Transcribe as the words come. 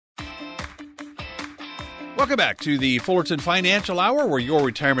Welcome back to the Fullerton Financial Hour, where your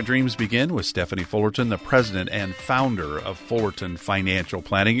retirement dreams begin with Stephanie Fullerton, the president and founder of Fullerton Financial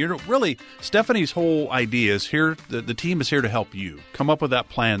Planning. Stephanie's whole idea is here, the team is here to help you come up with that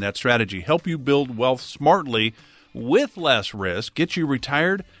plan, that strategy, help you build wealth smartly with less risk, get you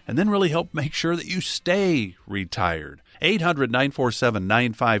retired, and then really help make sure that you stay retired.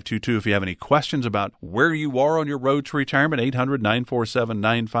 800-947-9522 if you have any questions about where you are on your road to retirement,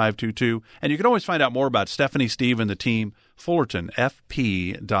 800-947-9522. And you can always find out more about Stephanie, Steve, and the team,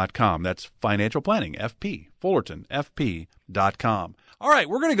 FullertonFP.com. That's financial planning, FP, FullertonFP.com. All right,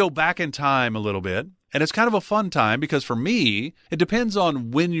 we're going to go back in time a little bit, and it's kind of a fun time because for me, it depends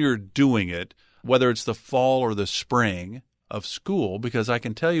on when you're doing it, whether it's the fall or the spring of school, because I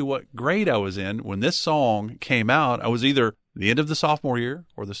can tell you what grade I was in when this song came out. I was either the end of the sophomore year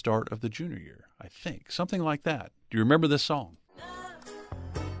or the start of the junior year, I think. Something like that. Do you remember this song?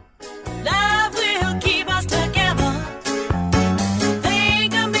 Love will keep us together.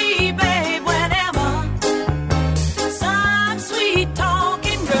 Think of me, babe, whenever some sweet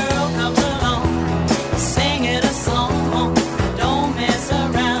talking girl comes along, singing a song. Don't mess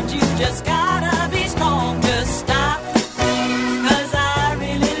around, you just gotta be strong. Just stop.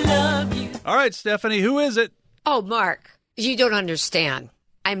 All right, Stephanie, who is it? Oh, Mark, you don't understand.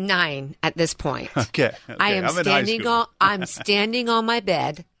 I'm 9 at this point. Okay. I'm standing on my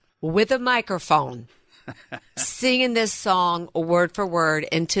bed with a microphone, singing this song word for word.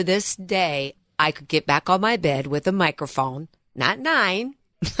 And to this day, I could get back on my bed with a microphone, not 9,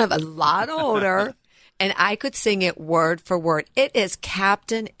 I'm a lot older, and I could sing it word for word. It is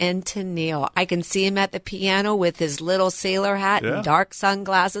Captain and Tennille. I can see him at the piano with his little sailor hat and dark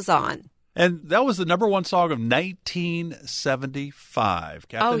sunglasses on. And that was the number one song of 1975.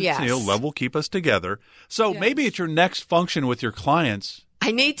 Captain Tennille, Love Will Keep Us Together. So maybe at your next function with your clients, I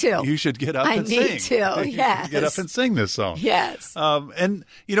need to. You should get up and sing. I need to, yes. Get up and sing this song. Yes. And,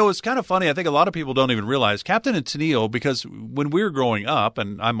 it's kind of funny. I think a lot of people don't even realize Captain and Tennille, because when we were growing up,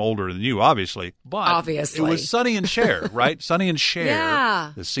 and I'm older than you, obviously, but it was Sonny and Cher, right? Sonny and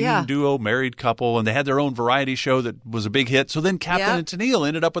Cher, the singing duo, married couple, and they had their own variety show that was a big hit. So then Captain and Tennille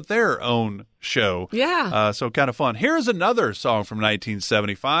ended up with their own show. Yeah. So kind of fun. Here's another song from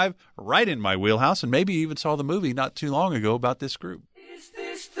 1975, right in my wheelhouse, and maybe you even saw the movie not too long ago about this group. Is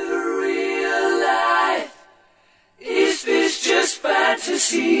this the real life? Is this just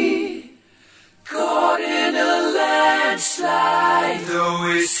fantasy? Caught in a landslide,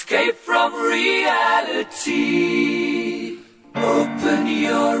 no escape from reality. Open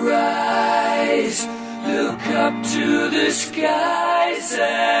your eyes, look up to the skies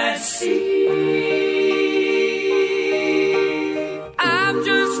and see. I'm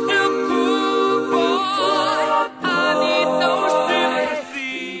just a poor boy, I need no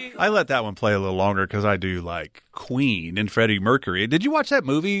sympathy. I let that one play a little longer because I do like Queen and Freddie Mercury. Did you watch that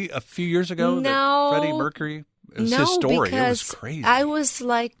movie a few years ago? No. Freddie Mercury? It was his story. It was crazy. I was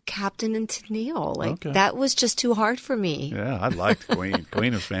like Captain and Tennille. That was just too hard for me. Yeah, I liked Queen.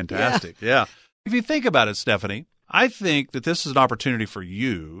 Queen was fantastic. Yeah. If you think about it, Stephanie, I think that this is an opportunity for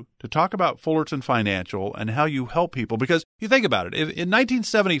you to talk about Fullerton Financial and how you help people. Because you think about it, in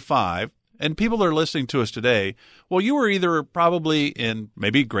 1975, and people that are listening to us today, well, you were either probably in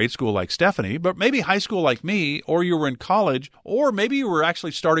maybe grade school like Stephanie, but maybe high school like me, or you were in college, or maybe you were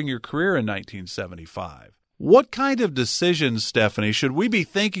actually starting your career in 1975. What kind of decisions, Stephanie, should we be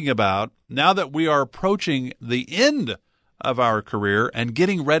thinking about now that we are approaching the end of our career and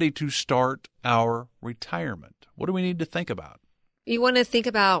getting ready to start our retirement? What do we need to think about? You want to think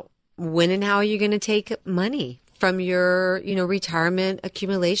about when and how you're going to take money from your, retirement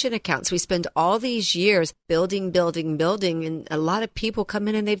accumulation accounts. We spend all these years building, and a lot of people come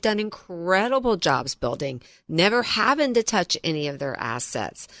in and they've done incredible jobs building, never having to touch any of their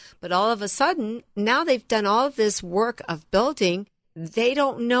assets. But all of a sudden, now they've done all of this work of building. They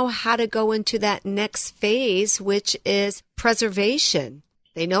don't know how to go into that next phase, which is preservation.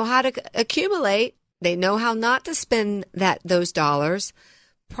 They know how to accumulate. They know how not to spend those dollars.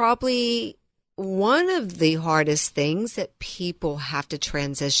 Probably one of the hardest things that people have to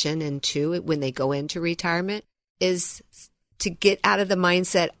transition into when they go into retirement is to get out of the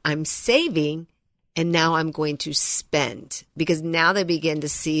mindset, I'm saving and now I'm going to spend, because now they begin to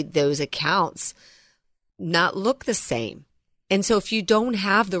see those accounts not look the same. And so if you don't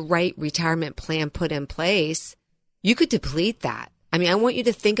have the right retirement plan put in place, you could deplete that. I mean, I want you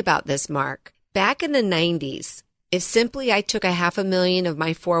to think about this, Mark. Back in the 90s, if simply I took $500,000 of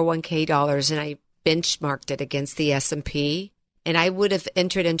my 401k dollars and I benchmarked it against the S&P, and I would have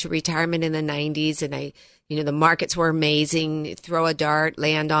entered into retirement in the 90s, and the markets were amazing. Throw a dart,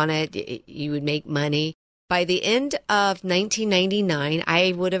 land on it, you would make money. By the end of 1999,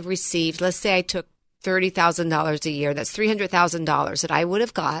 I would have received, let's say I took $30,000 a year. That's $300,000 that I would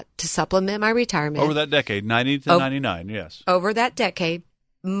have got to supplement my retirement. Over that decade, 90 to 99, yes. Over that decade,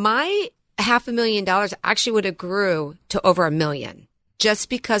 my $500,000 actually would have grew to over $1 million just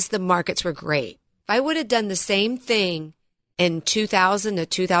because the markets were great. If I would have done the same thing in 2000 to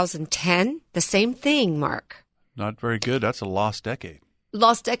 2010, the same thing, Mark. Not very good. That's a lost decade.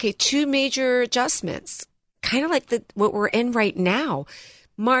 Lost decade, 2 major adjustments, kind of like what we're in right now.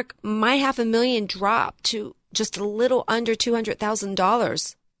 Mark, my $500,000 dropped to just a little under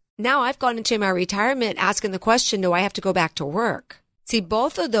 $200,000. Now I've gone into my retirement asking the question, do I have to go back to work? See,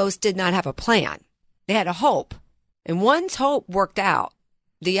 both of those did not have a plan. They had a hope. And one's hope worked out.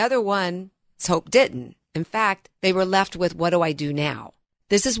 The other one's hope didn't. In fact, they were left with, what do I do now?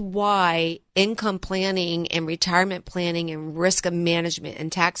 This is why income planning and retirement planning and risk management and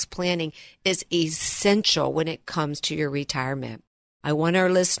tax planning is essential when it comes to your retirement. I want our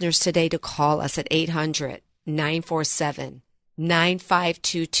listeners today to call us at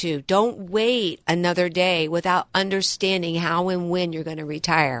 800-947-9522. Don't wait another day without understanding how and when you're going to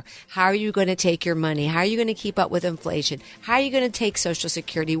retire. How are you going to take your money? How are you going to keep up with inflation? How are you going to take Social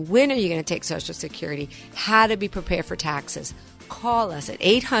Security? When are you going to take Social Security? How to be prepared for taxes? Call us at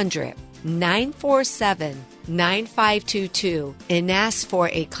 800-947-9522 and ask for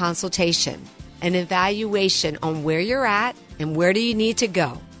a consultation, an evaluation on where you're at and where do you need to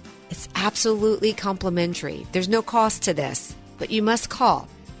go. It's absolutely complimentary. There's no cost to this, but you must call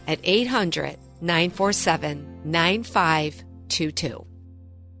at 800-947-9522.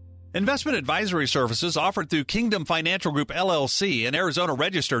 Investment advisory services offered through Kingdom Financial Group, LLC, an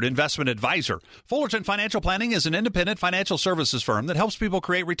Arizona-registered investment advisor. Fullerton Financial Planning is an independent financial services firm that helps people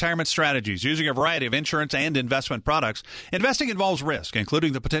create retirement strategies using a variety of insurance and investment products. Investing involves risk,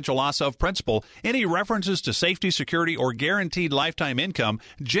 including the potential loss of principal. Any references to safety, security, or guaranteed lifetime income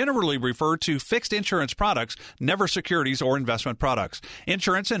generally refer to fixed insurance products, never securities or investment products.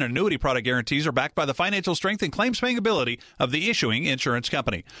 Insurance and annuity product guarantees are backed by the financial strength and claims-paying ability of the issuing insurance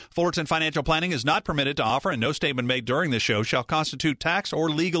company. Fullerton Financial Planning is not permitted to offer, and no statement made during this show shall constitute tax or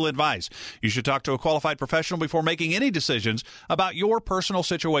legal advice. You should talk to a qualified professional before making any decisions about your personal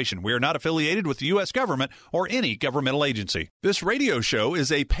situation. We are not affiliated with the U.S. government or any governmental agency. This radio show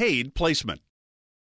is a paid placement.